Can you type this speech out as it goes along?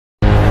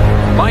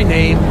My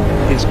name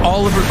is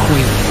Oliver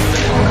Queen.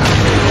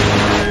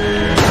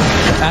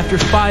 After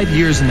 5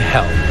 years in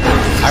hell,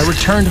 I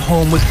returned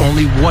home with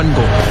only one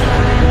goal: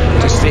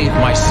 to save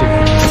my city.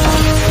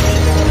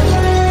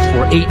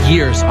 For 8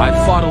 years, I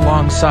fought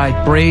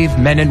alongside brave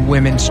men and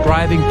women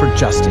striving for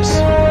justice.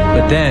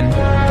 But then,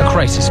 a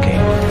crisis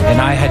came, and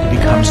I had to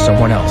become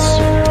someone else.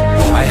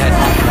 I had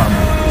to become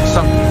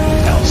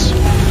something else.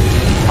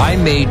 I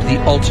made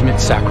the ultimate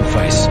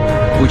sacrifice,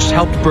 which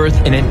helped birth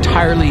an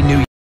entirely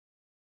new.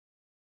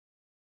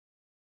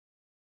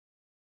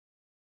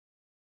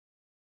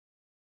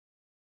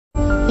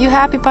 You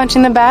happy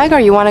punching the bag, or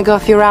you want to go a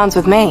few rounds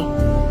with me?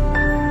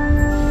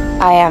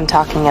 I am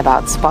talking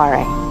about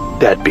sparring.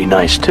 That'd be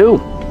nice,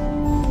 too.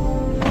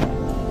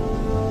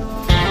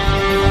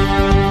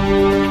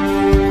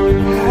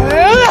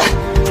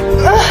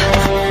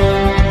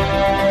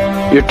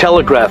 You're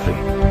telegraphing.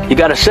 You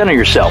gotta center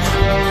yourself.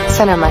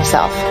 Center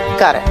myself.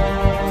 Got it.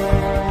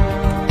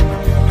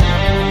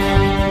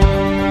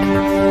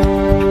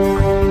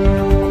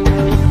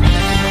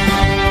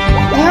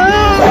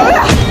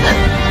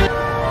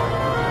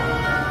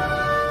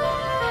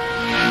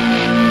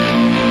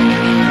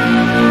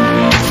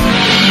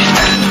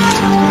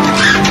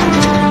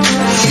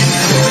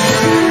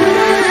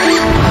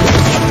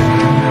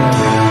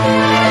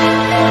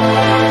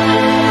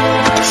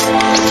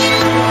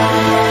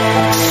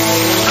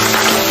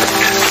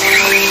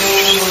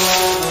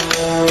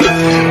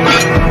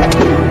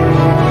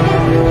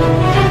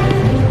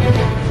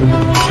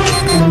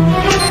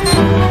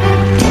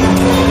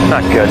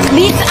 Not good.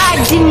 Nic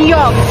один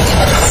ёб!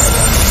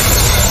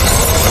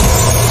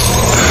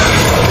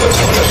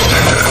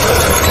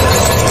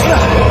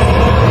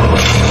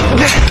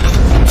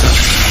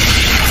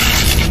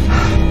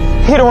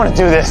 You don't want to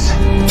do this.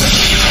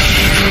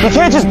 You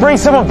can't just bring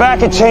someone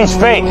back and change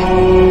fate.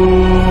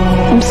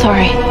 I'm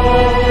sorry.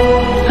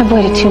 I've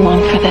waited too long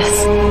for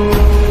this.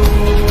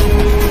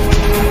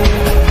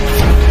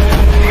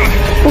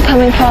 I'm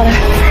coming, Father.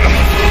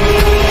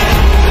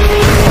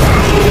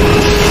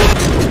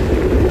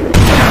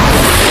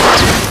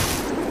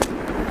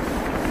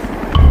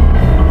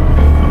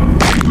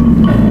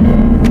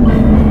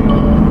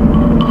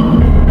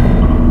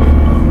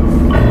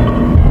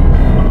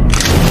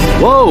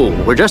 Whoa,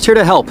 we're just here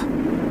to help.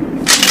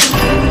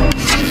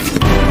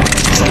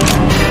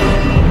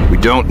 We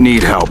don't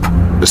need help,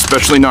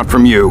 especially not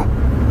from you.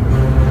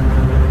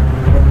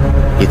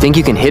 You think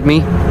you can hit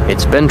me?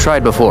 It's been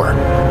tried before.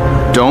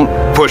 Don't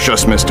push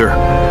us, mister.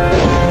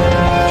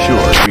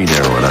 Sure, Green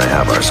Arrow and I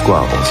have our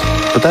squabbles,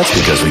 but that's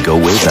because we go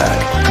way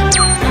back.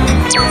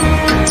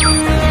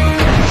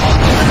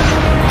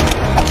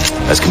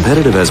 As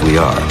competitive as we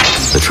are,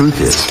 the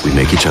truth is we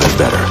make each other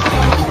better.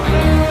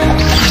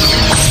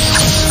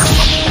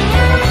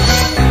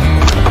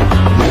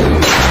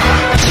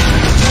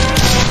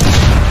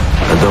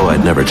 And though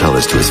I'd never tell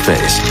this to his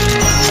face,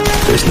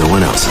 there's no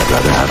one else I'd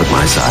rather have at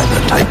my side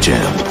in a tight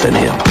jam than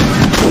him.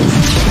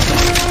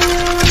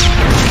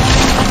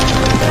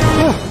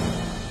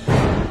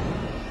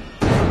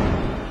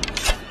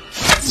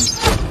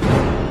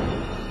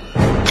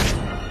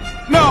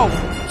 No!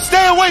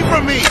 Stay away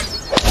from me!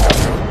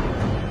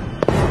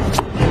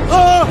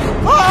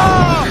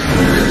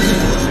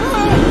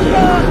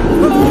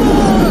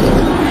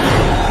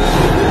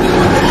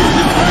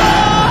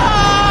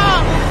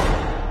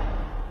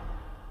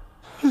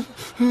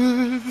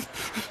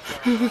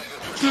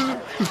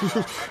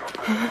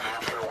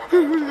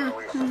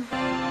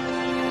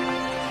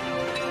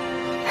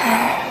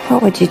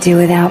 What would you do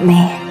without me?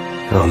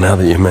 Oh, now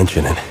that you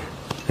mention it,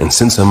 and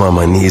since I'm on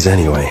my knees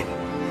anyway,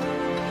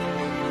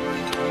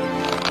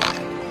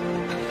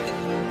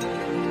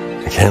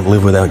 I can't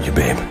live without you,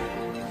 babe.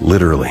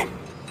 Literally.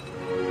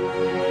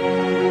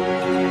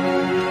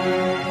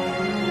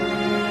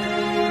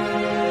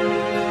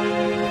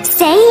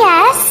 Say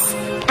yes.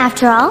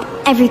 After all,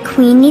 every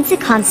queen needs a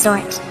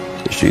consort.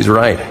 She's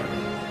right.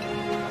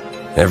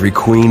 Every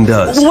queen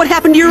does. What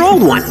happened to your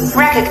old one?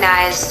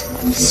 Recognized.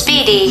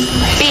 Speedy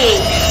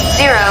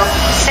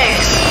B06.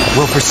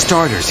 Well, for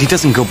starters, he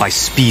doesn't go by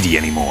Speedy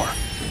anymore.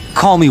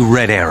 Call me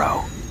Red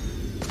Arrow.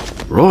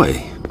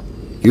 Roy,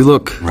 you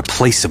look...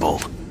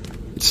 replaceable.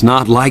 It's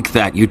not like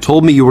that. You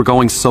told me you were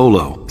going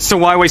solo. So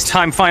why waste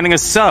time finding a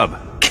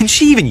sub? Can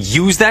she even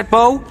use that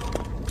bow?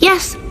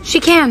 Yes, she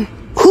can.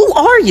 Who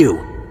are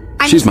you?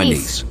 She's my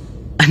niece.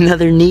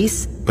 Another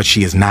niece? But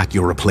she is not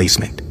your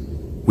replacement.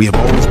 We have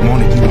always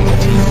wanted you on the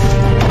team.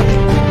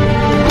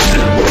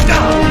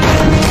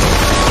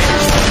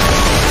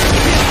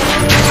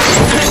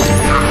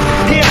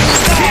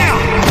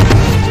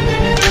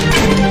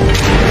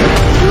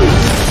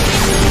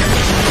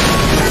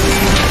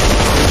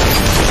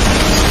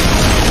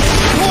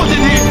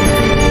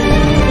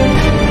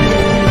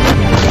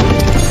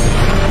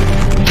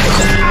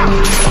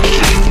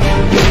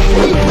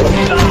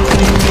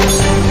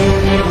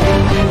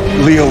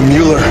 Leo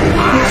Mueller,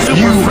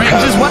 you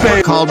Is what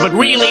favorite called, but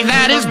really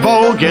that is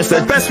bogus.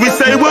 At best we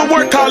say we'll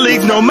work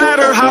colleagues no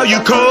matter how you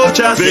coach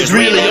us. There's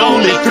really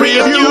only 3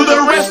 of you,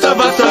 the rest of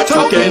us are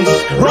tokens.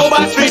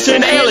 Robots, fish,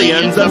 and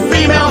aliens, a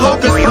female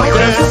hocus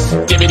pocus.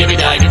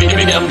 Dibby-dibby-die,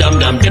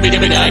 dibby-dibby-dum-dum,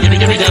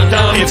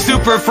 dibby-dibby-dum-dum. If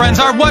super friends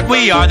are what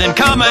we are, then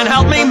come and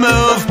help me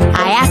move.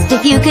 I asked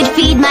if you could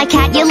feed my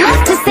cat, you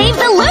left to save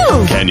the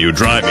Louvre. Can you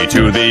drive me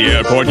to the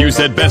airport? You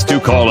said best to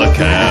call a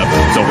cab.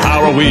 So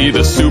how are we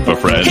the super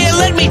friends? Here,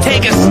 let me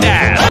take a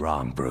stab.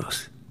 Wrong,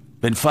 Bruce.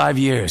 Been 5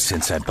 years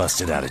since I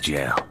busted out of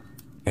jail.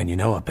 And you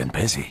know I've been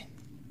busy.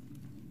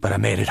 But I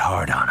made it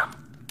hard on them.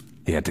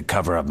 They had to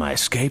cover up my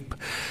escape.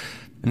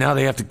 Now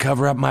they have to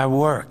cover up my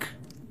work.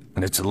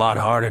 And it's a lot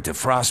harder to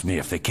frost me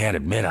if they can't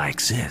admit I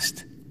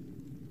exist.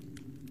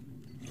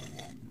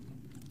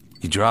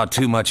 You draw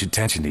too much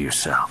attention to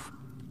yourself.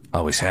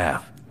 Always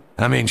have.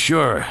 I mean,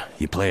 sure,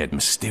 you play it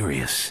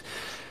mysterious.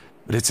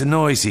 But it's a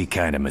noisy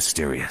kind of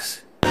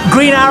mysterious.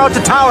 Green Arrow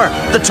to tower!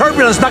 The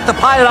turbulence knocked the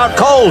pilot out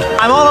cold!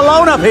 I'm all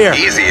alone up here!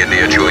 Easy,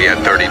 India Juliet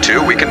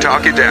 32. We can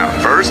talk you down.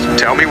 First,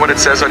 tell me what it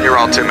says on your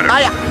altimeter.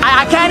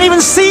 I can't even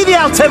see the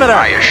altimeter!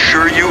 I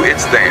assure you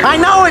it's there. I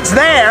know it's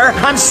there!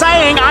 I'm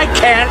saying I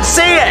can't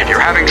see it! If you're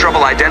having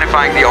trouble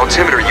identifying the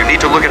altimeter, you need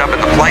to look it up in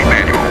the flight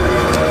manual.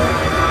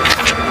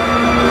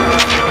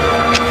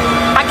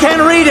 I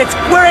can't read it!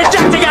 We're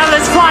ejecting out of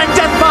this flying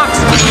death box!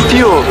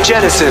 Fuel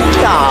jettisoned.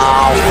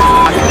 Oh.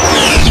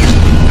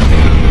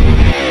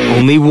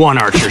 Only one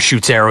archer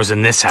shoots arrows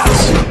in this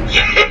house.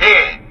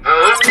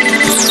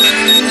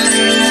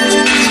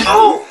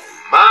 Oh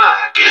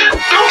my!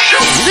 Don't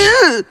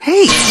shoot!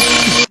 Hey!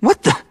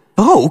 What the?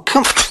 Oh,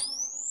 come...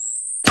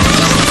 I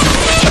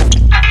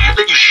can't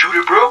let you shoot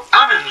her, bro.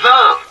 I'm in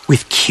love.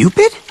 With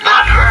Cupid?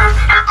 Not her.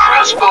 Her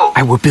crossbow.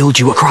 I will build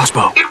you a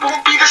crossbow. It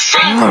won't be the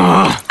same.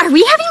 Are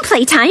we having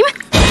playtime?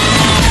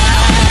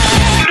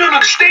 You don't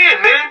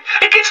understand, man.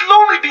 It gets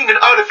lonely being an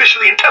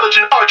artificially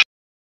intelligent archer.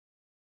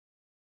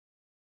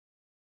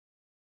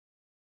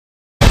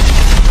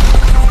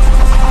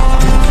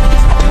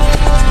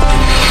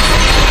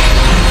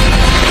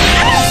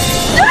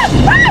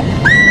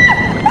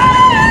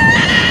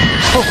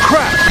 Oh,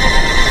 crap!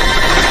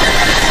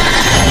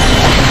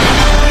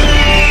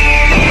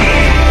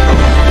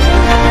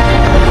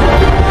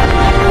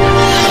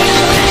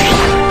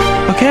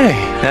 Okay,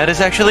 that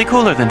is actually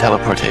cooler than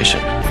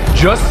teleportation.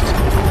 Just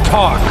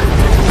talk.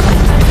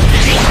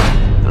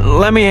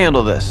 Let me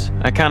handle this.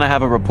 I kinda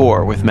have a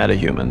rapport with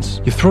metahumans.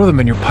 You throw them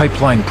in your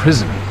pipeline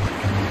prison.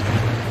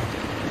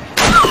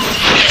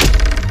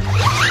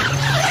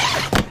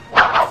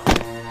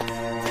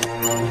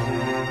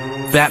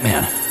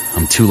 Batman,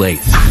 I'm too late.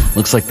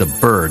 Looks like the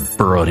bird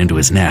burrowed into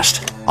his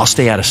nest. I'll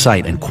stay out of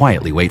sight and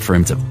quietly wait for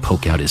him to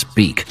poke out his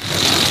beak.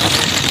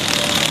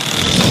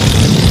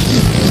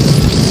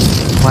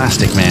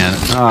 Plastic Man.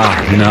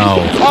 Oh, no.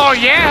 Oh,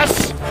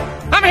 yes!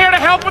 I'm here to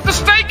help with the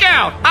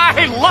stakeout!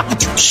 I love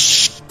it!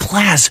 Shh!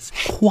 Plaz,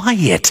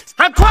 quiet!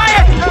 I'm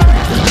quiet!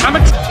 I'm a...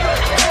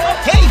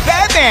 Hey,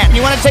 Batman!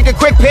 You want to take a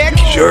quick pic?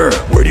 Sure.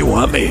 Where do you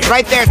want me?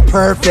 Right there's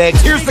perfect.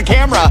 Here's the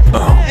camera.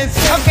 Oh.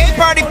 Okay,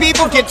 party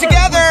people, get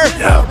together!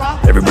 Now,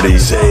 everybody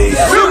say...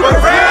 Super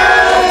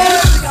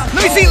Friends!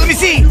 Let me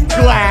see!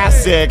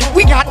 Classic!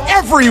 We got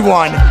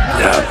everyone!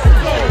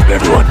 Yeah,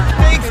 everyone.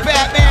 Thanks,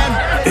 Batman!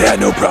 Yeah,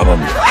 no problem.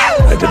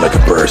 I did like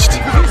a burst.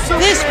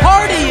 This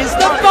party is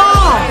the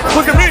bomb!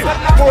 Look at me!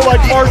 More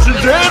like Martian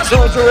Dance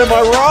Hunter, am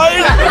I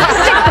right?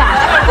 Sit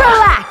back,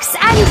 relax,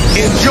 and...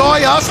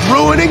 Enjoy us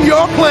ruining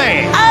your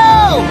plan!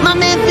 Oh! My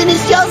man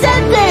finished your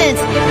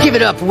sentence! Give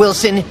it up,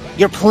 Wilson.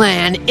 Your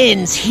plan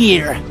ends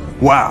here.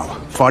 Wow.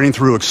 Fighting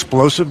through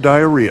explosive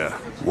diarrhea.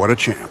 What a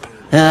champ.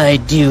 I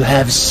do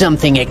have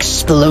something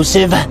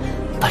explosive,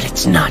 but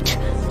it's not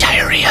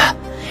diarrhea.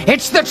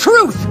 It's the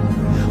truth!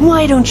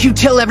 Why don't you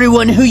tell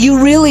everyone who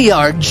you really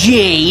are,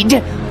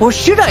 Jade? Or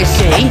should I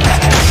say...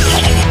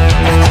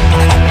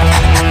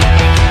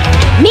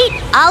 Meet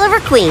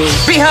Oliver Queen.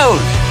 Behold,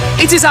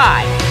 it is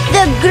I.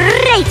 The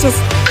greatest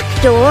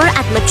actor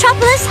at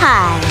Metropolis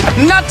High.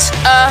 Not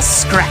a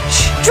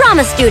scratch.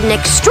 Drama student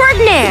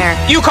extraordinaire.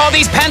 You call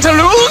these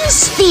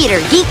pantaloons? Theater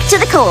geek to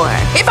the core.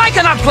 If I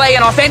cannot play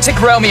an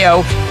authentic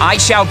Romeo, I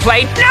shall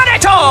play none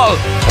at all!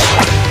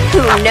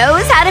 Who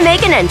knows how to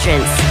make an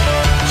entrance.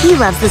 He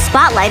loves the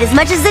spotlight as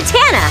much as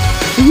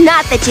Zatanna.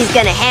 Not that she's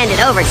gonna hand it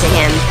over to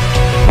him.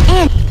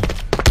 And...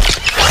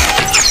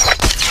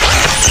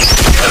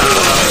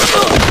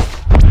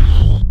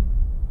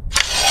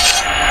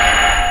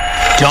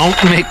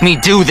 Don't make me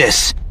do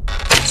this!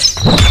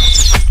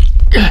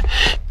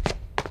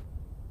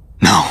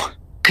 No.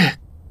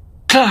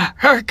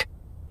 Herc!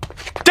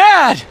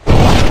 Dad!